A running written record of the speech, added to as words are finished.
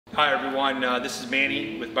Hi everyone, this is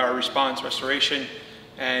Manny with Response Restoration,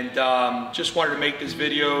 and just wanted to make this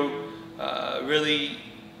video really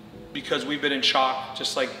because we've been in shock,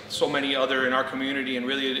 just like so many other in our community and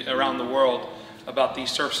really around the world, about the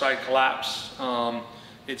Surfside collapse.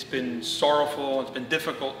 It's been sorrowful, it's been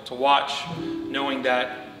difficult to watch, knowing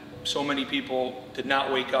that so many people did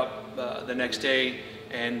not wake up the next day,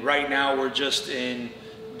 and right now we're just in,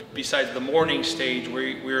 besides the mourning stage,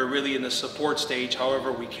 we're really in the support stage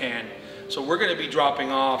however we can. So we're going to be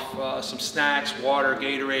dropping off some snacks, water,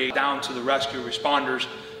 Gatorade, down to the rescue responders.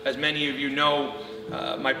 As many of you know,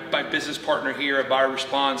 my business partner here at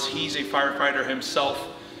Response, he's a firefighter himself,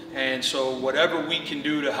 and so whatever we can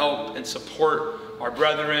do to help and support our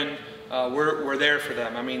brethren, we're there for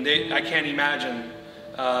them. I mean, I can't imagine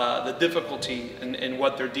the difficulty in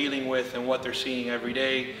what they're dealing with and what they're seeing every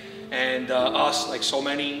day. And us, like so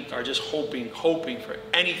many, are just hoping for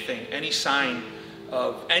anything, any sign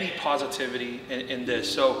of any positivity in this.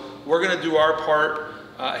 So we're going to do our part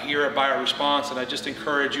here at Response, and I just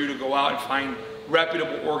encourage you to go out and find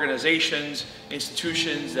reputable organizations,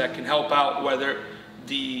 institutions that can help out, whether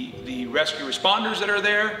the rescue responders that are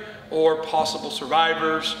there or possible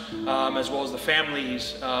survivors, as well as the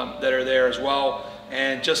families that are there as well.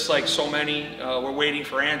 And just like so many, we're waiting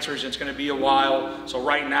for answers. It's going to be a while. So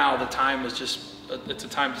right now, the time is it's a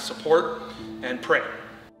time to support and pray.